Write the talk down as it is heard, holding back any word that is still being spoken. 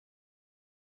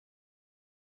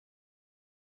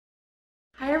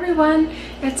Hi everyone,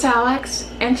 it's Alex,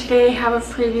 and today I have a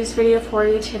previews video for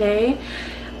you today.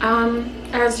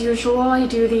 As usual, I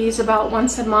do these about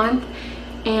once a month,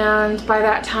 and by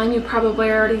that time you've probably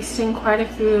already seen quite a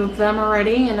few of them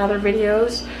already in other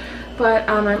videos, but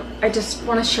I just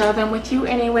want to share them with you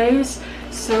anyways.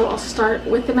 So I'll start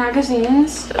with the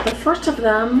magazines. The first of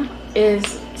them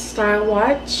is Style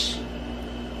Watch,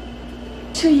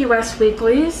 2 US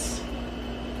weeklies.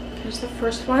 Here's the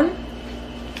first one.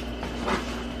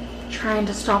 Trying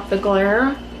to stop the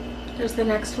glare. There's the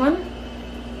next one.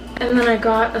 And then I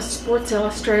got a Sports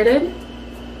Illustrated,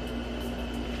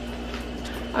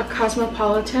 a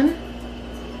Cosmopolitan,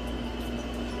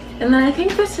 and then I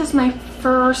think this is my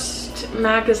first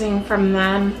magazine from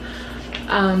them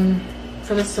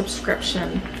for the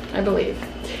subscription, I believe.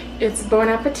 It's Bon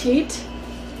Appetit.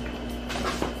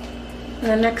 And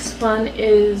the next one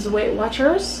is Weight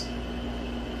Watchers.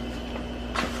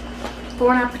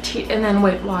 Bon Appetit and then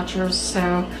Weight Watchers,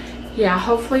 so yeah,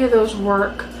 hopefully those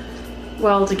work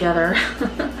well together.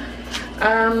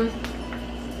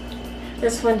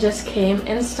 This one just came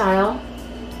in style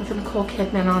with Nicole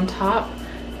Kidman on top,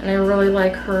 and I really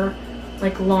like her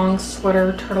like long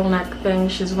sweater turtleneck thing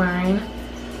she's wearing.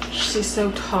 She's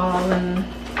so tall and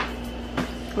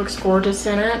looks gorgeous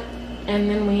in it. And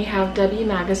then we have W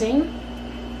Magazine.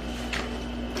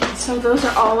 So those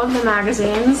are all of the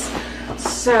magazines.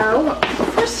 So,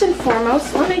 first and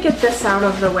foremost, let me get this out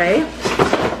of the way.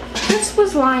 This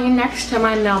was lying next to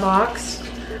my mailbox.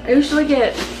 I usually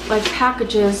get like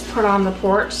packages put on the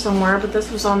porch somewhere, but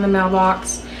this was on the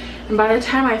mailbox. And by the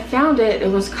time I found it, it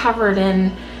was covered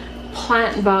in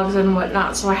plant bugs and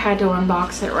whatnot, so I had to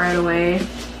unbox it right away.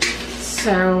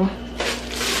 So,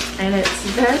 and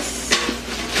it's this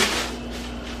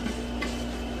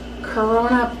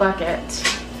Corona bucket.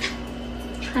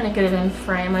 Trying to get it in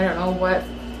frame. I don't know what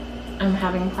I'm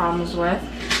having problems with,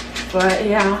 but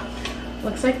yeah,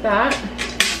 looks like that.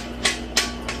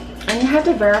 And you had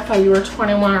to verify you were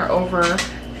 21 or over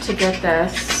to get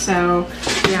this. So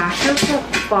yeah, here's the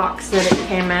box that it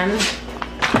came in.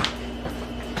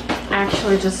 I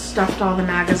actually just stuffed all the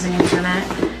magazines in it,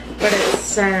 but it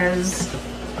says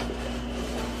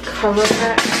Corona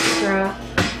Extra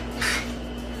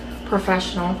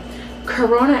Professional,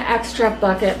 Corona Extra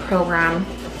Bucket Program.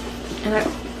 And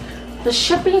the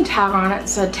shipping tag on it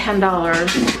said $10.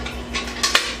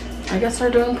 I guess they're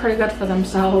doing pretty good for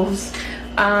themselves.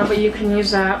 But you can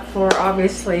use that for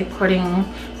obviously putting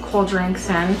cold drinks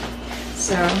in.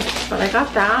 So, but I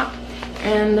got that.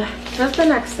 And here's the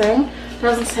next thing. It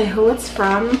doesn't say who it's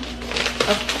from,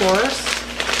 of course.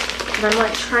 But I'm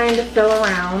like trying to feel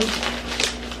around.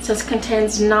 It says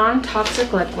contains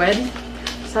non-toxic liquid.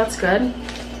 So that's good.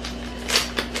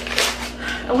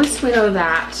 At least we know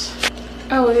that.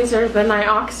 Oh, these are the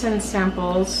Nioxin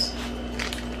samples.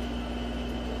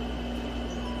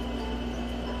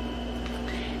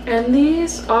 And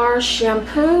these are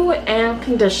shampoo and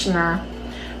conditioner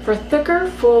for thicker,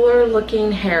 fuller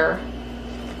looking hair.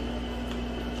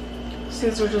 So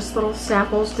these are just little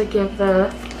samples to give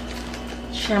the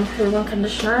shampoo and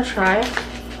conditioner a try.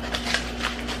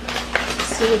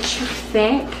 See what you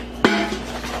think.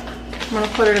 I'm gonna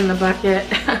put it in the bucket.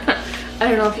 I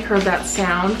don't know if you heard that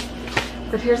sound.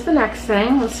 But here's the next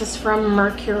thing. This is from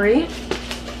Mercury.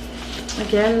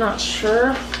 Again, not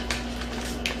sure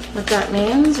what that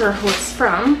means or who it's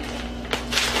from.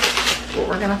 But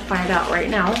we're gonna find out right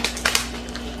now.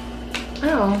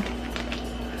 Oh,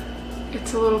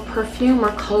 it's a little perfume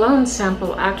or cologne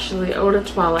sample, actually, eau de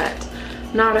toilette,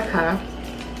 Nautica.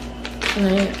 And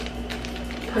they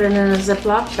put it in a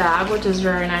Ziploc bag, which is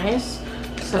very nice,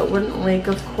 so it wouldn't leak,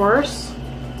 of course.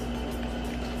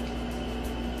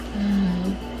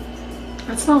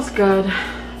 That smells good,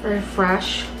 very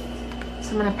fresh.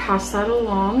 So I'm gonna pass that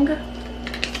along.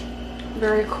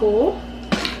 Very cool.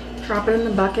 Drop it in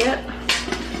the bucket.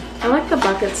 I like the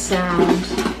bucket sound.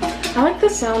 I like the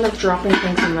sound of dropping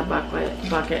things in the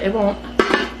bucket. It won't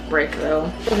break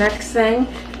though. The next thing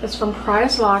is from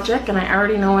Prize Logic, and I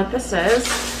already know what this is.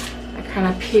 I kind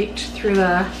of peeked through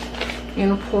the, you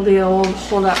know, pull the old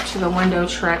hold up to the window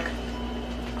trick.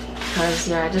 Because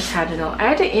yeah, I just had to know. I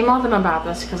had to email them about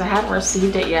this because I haven't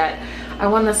received it yet. I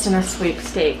won this in a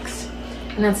sweepstakes.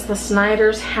 And it's the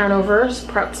Snyder's Hanover's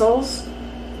pretzels.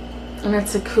 And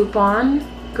it's a coupon,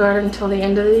 good until the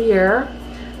end of the year.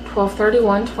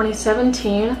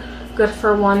 12/31/2017. Good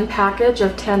for one package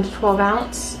of 10 to 12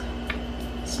 ounce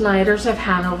Snyder's of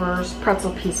Hanover's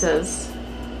pretzel pieces.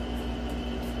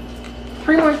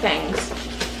 3 more things.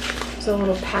 It's a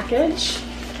little package.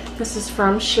 This is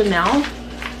from Chanel.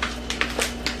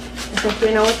 I think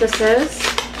we know what this is.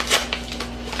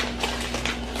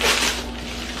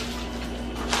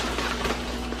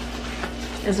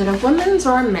 Is it a women's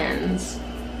or a men's?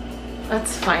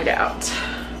 Let's find out.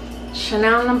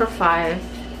 Chanel number 5.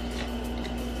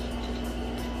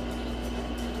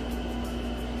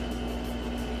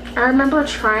 I remember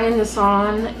trying this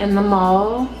on in the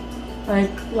mall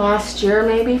like last year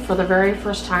maybe for the very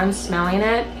first time, smelling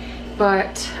it,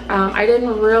 but I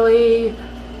didn't really,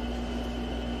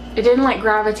 it didn't like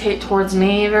gravitate towards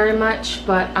me very much,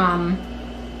 but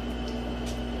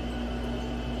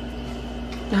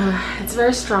it's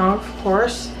very strong, of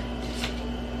course.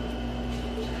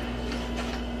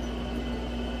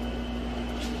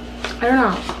 I don't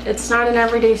know, it's not an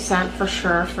everyday scent for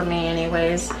sure for me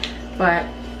anyways, but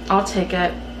I'll take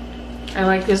it. I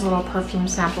like these little perfume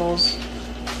samples.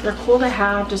 They're cool to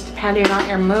have just depending on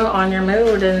your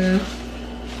mood, and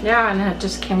yeah, and it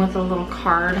just came with a little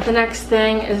card. The next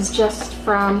thing is just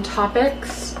from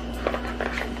Topics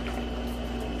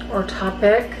or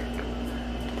Topic,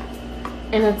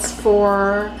 and it's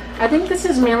for, I think this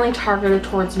is mainly targeted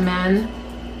towards men,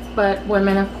 but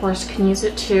women of course can use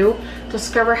it too.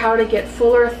 Discover how to get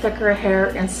fuller, thicker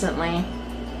hair instantly.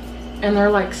 And they're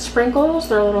like sprinkles,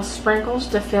 they're little sprinkles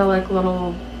to fill like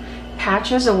little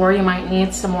patches of where you might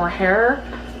need some more hair.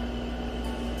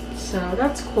 So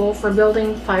that's cool for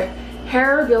building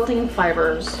hair building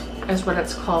fibers is what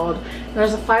it's called. And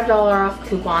there's a $5 off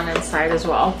coupon inside as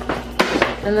well.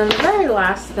 And then the very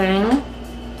last thing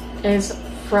is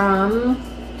from,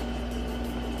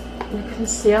 you can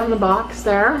see on the box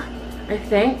there, I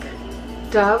think,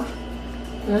 Dove.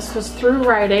 And this was through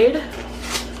Rite Aid.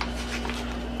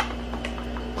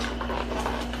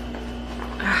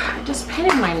 I just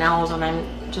painted my nails and I'm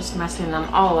just messing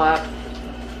them all up.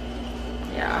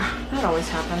 Yeah, that always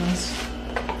happens.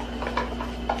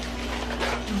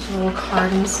 There's a little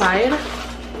card inside.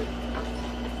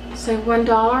 Save $1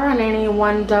 on any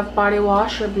one Dove body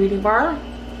wash or beauty bar.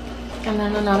 And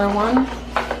then another one.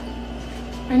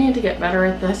 I need to get better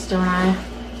at this, don't I?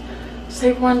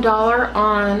 Save $1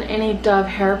 on any Dove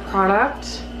hair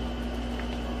product.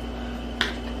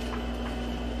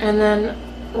 And then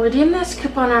redeem this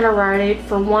coupon at a Rite Aid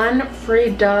for 1 free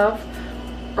Dove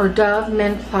or Dove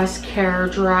Men Plus Care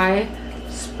Dry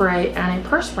Spray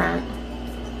Antiperspirant.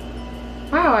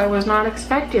 Wow, I was not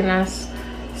expecting this.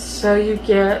 So you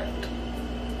get,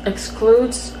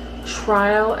 excludes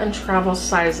trial and travel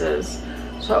sizes.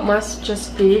 So it must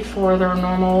just be for their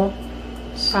normal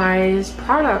size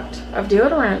product of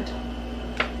deodorant.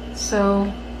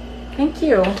 So thank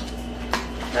you.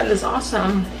 That is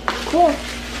awesome. Cool.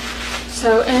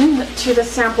 So into the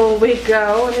sample we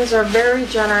go. These are very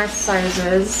generous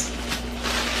sizes.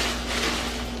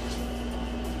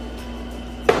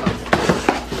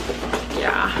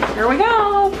 Yeah, here we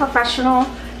go. Professional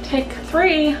take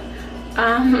 3.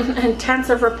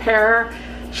 Intensive repair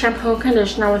shampoo and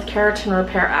conditioner with keratin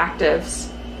repair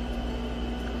actives.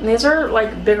 And these are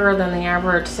like bigger than the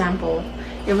average sample,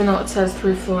 even though it says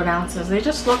 3 fluid ounces. They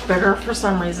just look bigger for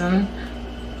some reason.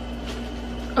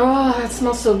 Oh, that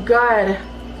smells so good.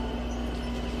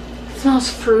 It smells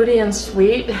fruity and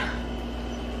sweet. You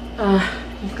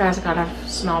guys gotta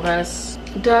smell this.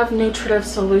 Dove Nutritive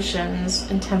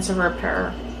Solutions Intensive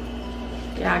Repair.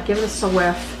 Yeah, give this a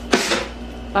whiff.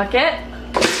 Bucket.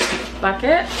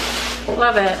 Bucket.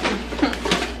 Love it.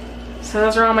 So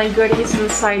those are all my goodies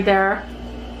inside there.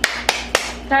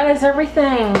 That is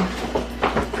everything.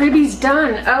 Freebie's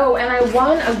done. Oh, and I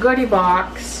won a goodie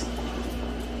box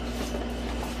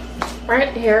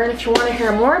right here. And if you want to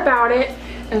hear more about it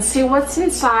and see what's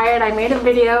inside, I made a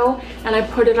video and I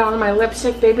put it on my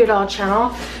Lipstick Baby Doll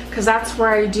channel, because that's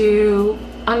where I do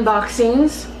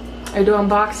unboxings. I do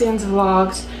unboxings,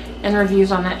 vlogs, and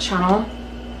reviews on that channel.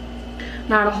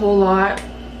 Not a whole lot,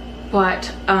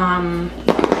 but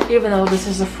even though this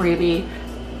is a freebie,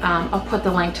 I'll put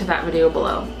the link to that video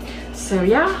below. So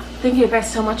yeah, thank you guys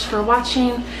so much for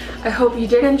watching. I hope you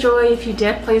did enjoy. If you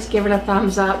did, please give it a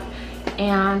thumbs up,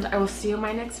 and I will see you in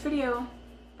my next video.